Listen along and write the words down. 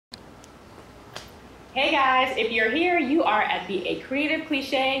Hey guys, if you're here, you are at the A Creative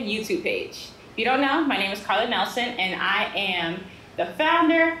Cliche YouTube page. If you don't know, my name is Carla Nelson and I am the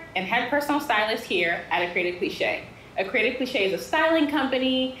founder and head personal stylist here at A Creative Cliche. A Creative Cliche is a styling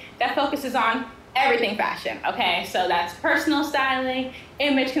company that focuses on everything fashion, okay? So that's personal styling,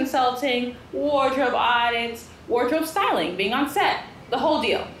 image consulting, wardrobe audits, wardrobe styling, being on set, the whole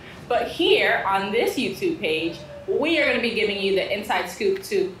deal. But here on this YouTube page, we are going to be giving you the inside scoop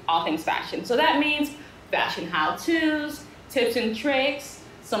to all things fashion. So that means fashion how-tos, tips and tricks,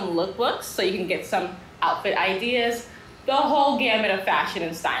 some lookbooks so you can get some outfit ideas, the whole gamut of fashion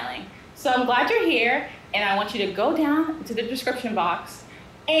and styling. So I'm glad you're here, and I want you to go down into the description box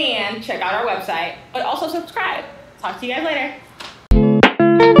and check out our website, but also subscribe. Talk to you guys later.